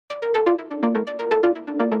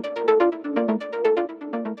Hello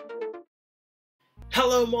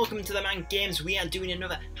and welcome to TheMan Games. We are doing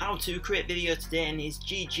another how to create video today, and it's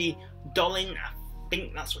Gigi Dolin. I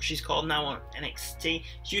think that's what she's called now on NXT.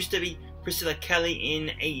 She used to be Priscilla Kelly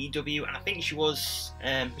in AEW, and I think she was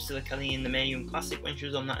Priscilla Kelly in the Mae Young Classic when she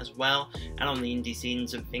was on that as well, and on the indie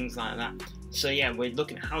scenes and things like that. So yeah, we're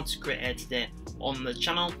looking at how to create hair today on the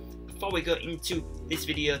channel. Before we go into this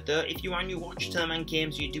video though, if you are new watch to TheMan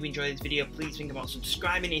Games, you do enjoy this video, please think about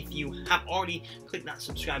subscribing. If you have already clicked that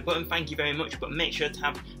subscribe button, thank you very much, but make sure to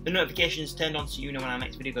have the notifications turned on so you know when our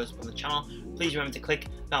next video goes up on the channel. Please remember to click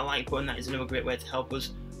that like button, that is another great way to help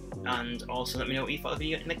us, and also let me know what you thought of the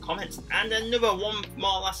video in the comments. And another one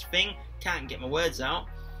more last thing, can't get my words out.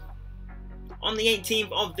 On the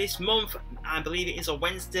 18th of this month, I believe it is a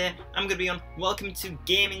Wednesday, I'm going to be on Welcome to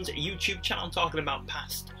Gaming's YouTube channel talking about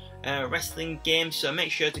past wrestling games, so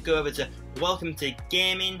make sure to go over to Welcome to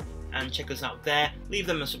Gaming and check us out there. Leave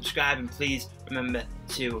them a subscribe, and please remember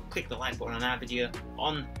to click the like button on our video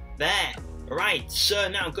on there. Right, so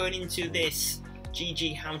now going into this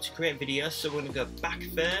Gigi how to create video, so we're going to go back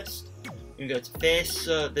first. We're going to go to face,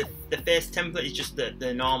 so the face template is just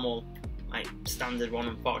the normal, like, standard one.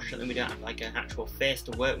 Unfortunately we don't have like an actual face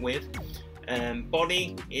to work with.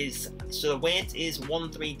 Body is, so the weight is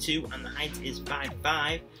 132 and the height is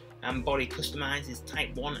 5'5", and body customized is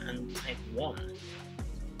type 1 and type 1.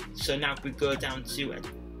 So now if we go down to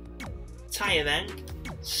attire then,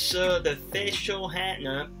 so the facial hair,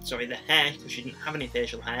 no, sorry, the hair, because she didn't have any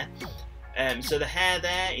facial hair. So the hair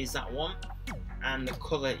there is that one, and the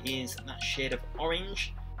colour is that shade of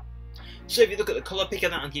orange. So if you look at the colour picker,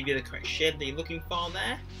 that'll give you the correct shade that you're looking for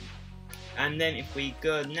there. And then if we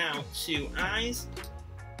go now to eyes,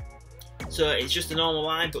 so it's just a normal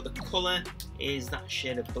eye, but the colour is that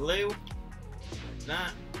shade of blue, like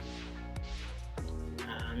that.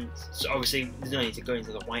 And so obviously there's no need to go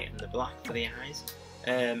into the white and the black for the eyes.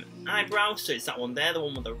 Eyebrows, so it's that one there, the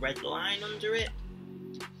one with the red line under it.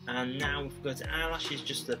 And now if we go to eyelashes,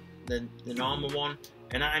 just the normal one.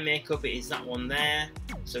 And eye makeup, it is that one there.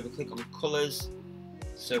 So if we click on colours,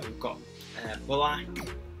 so we've got black,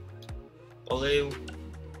 blue,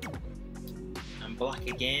 and black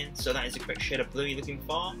again. So that is the correct shade of blue you're looking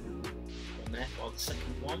for. One there for the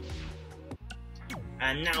second one.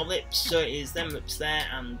 And now lips, so it is them lips there,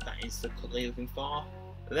 and that is the colour you're looking for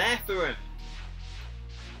there for them.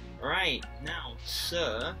 Right, now,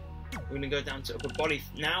 so we're going to go down to upper body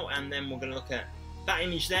now, and then we're going to look at that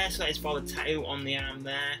image there. So that is for the tattoo on the arm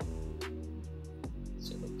there.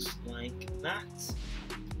 So it looks like that.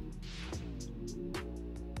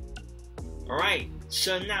 Alright,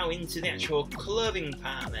 so now into the actual clothing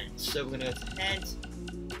part then. So we're going to go to head,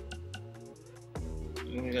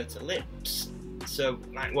 we're going to go to lips, so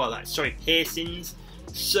sorry, piercings.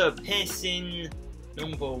 So piercing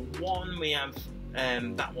number 1, we have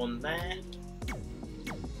that one there.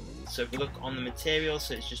 So if we look on the material,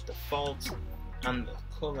 so it's just default, and the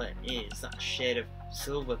colour is that shade of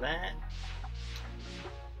silver there.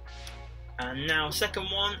 And now second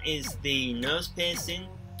one is the nose piercing.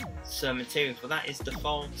 So material for that is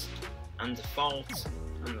default, and the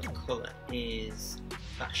colour is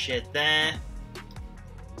that shade there,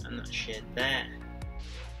 and that shade there.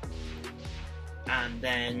 And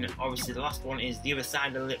then obviously the last one is the other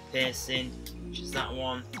side of the lip piercing, which is that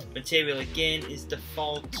one. Material again is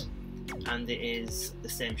default, and it is the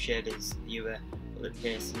same shade as the other lip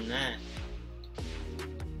piercing there.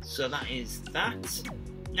 So that is that.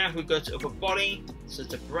 Now if we go to upper body, so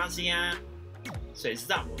to brassiere, so it's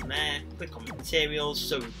that one there. Click on materials,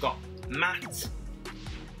 so we've got matte,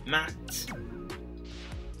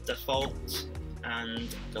 default,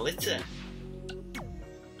 and glitter.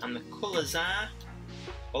 And the colours are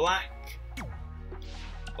black,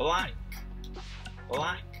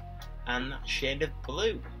 and that shade of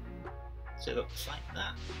blue. So it looks like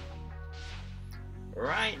that.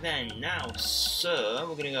 Right then, now, so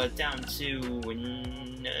we're going to go down to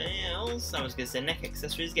nails. I was going to say neck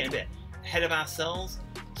accessories, getting a bit ahead of ourselves.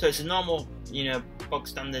 So it's a normal, bog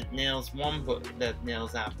standard nails one, but the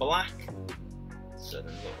nails are black. So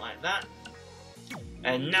they look like that.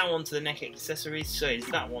 And now onto the neck accessories, so it's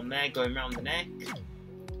that one there going around the neck.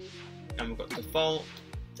 And we've got default,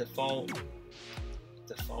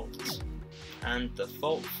 and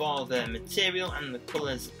default for the material, and the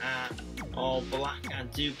colours are all black, I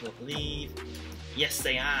do believe. Yes,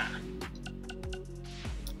 they are.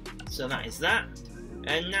 So that is that.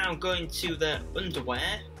 And now going to the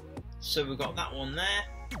underwear, so we've got that one there.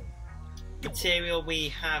 Material we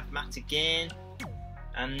have matte again,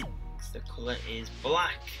 and the colour is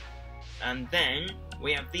black. And then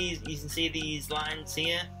we have these, you can see these lines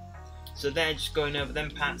here, So they're just going over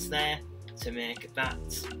them parts there to make that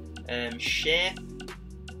shape.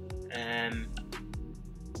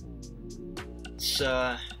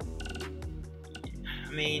 So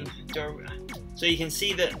I mean, so you can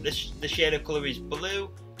see that the shade of colour is blue.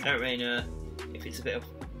 I don't really know if it's a bit of.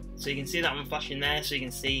 So you can see that one flashing there. So you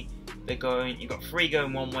can see they're going. You've got 3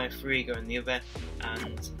 going one way, 3 going the other,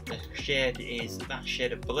 and the shade is that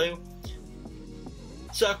shade of blue.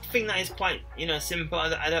 So I think that is quite, you know, simple.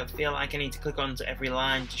 I don't feel like I need to click onto every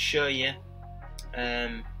line to show you.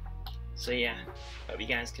 So yeah, hope you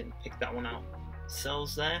guys can pick that one out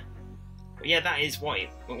yourselves there. But yeah, that is what it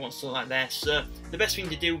wants to look like there. So the best thing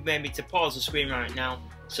to do maybe to pause the screen right now.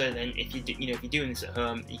 So then, if you do, if you're doing this at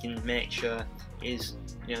home, you can make sure it is,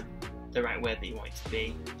 you know, the right way that you want it to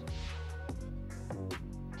be.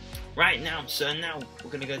 Right now, so now we're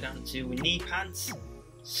going to go down to knee pads.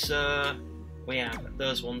 So we have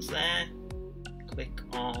those ones there. Click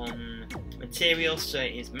on material, so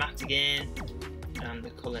it is matte again, and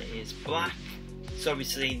the colour is black. So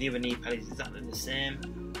obviously the other knee pad is exactly the same.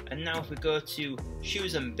 And now if we go to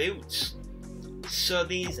shoes and boots, so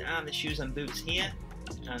these are the shoes and boots here,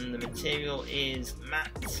 and the material is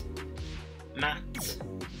matte, matte,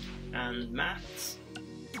 and matte,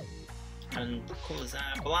 and the colours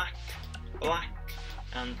are black, black,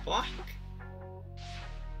 and black.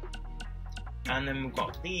 And then we've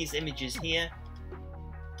got these images here.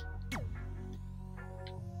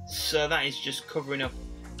 So that is just covering up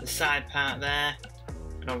the side part there,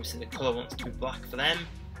 and obviously the colour wants to be black for them.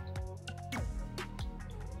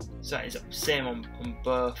 So that is the same on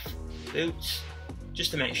both boots,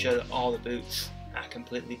 just to make sure that all the boots are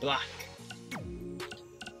completely black.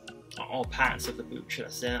 Or all parts of the boot, should I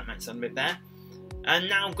say, that might sound a bit better. And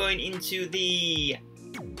now going into the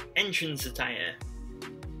entrance attire.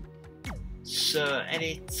 So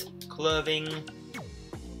edit, clothing,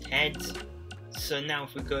 head. So now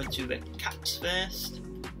if we go to the caps first,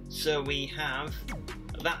 so we have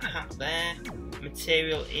that hat there.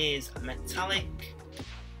 Material is metallic,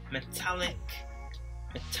 metallic,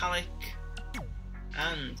 metallic,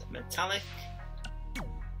 and metallic,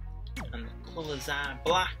 and the colours are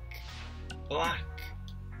black, black,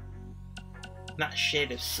 that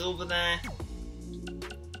shade of silver there,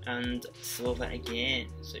 and silver again,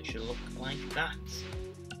 so it should look like that.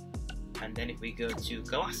 And then if we go to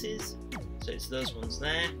glasses, so it's those ones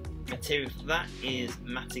there. Material for that is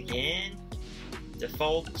matte again,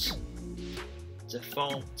 default,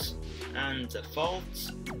 default, and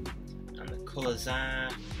default, and the colours are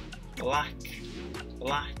black,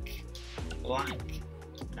 black, black,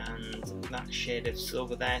 and that shade of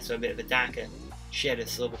silver there, so a bit of a darker shade of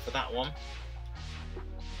silver for that one.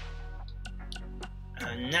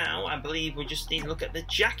 And now I believe we just need to look at the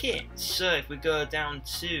jacket. So if we go down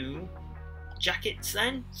to jackets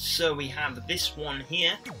then, so we have this one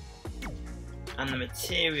here, and the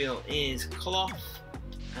material is cloth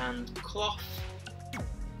and cloth.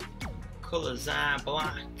 Colours are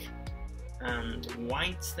black and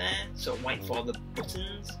white there, so white for the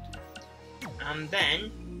buttons. And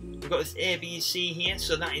then we've got this ABC here,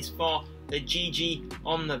 so that is for the Gigi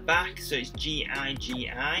on the back, so it's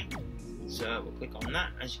G-I-G-I. So we'll click on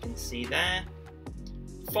that, as you can see there.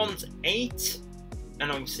 Font 8, and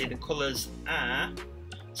obviously the colours are,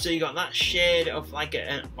 so you got that shade of like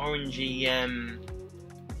an orangey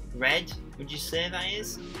red, would you say that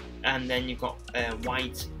is? And then you've got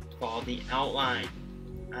white for the outline.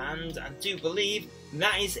 And I do believe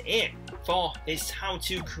that is it for this how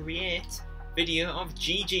to create video of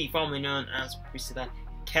Gigi, formerly known as Priscilla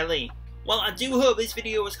Kelly. Well, I do hope this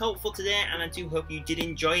video was helpful today, and I do hope you did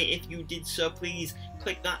enjoy it. If you did so, please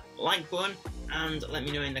click that like button and let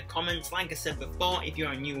me know in the comments. Like I said before, if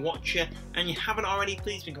you're a new watcher and you haven't already,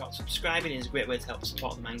 please think about subscribing. It's a great way to help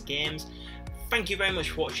support TheMan Games. Thank you very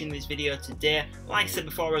much for watching this video today. Like I said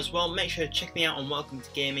before as well, make sure to check me out on Welcome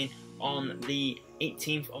to Gaming on the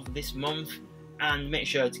 18th of this month, and make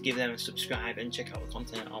sure to give them a subscribe and check out the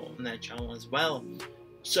content on their channel as well.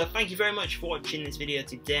 So thank you very much for watching this video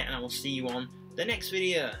today, and I will see you on the next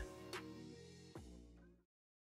video.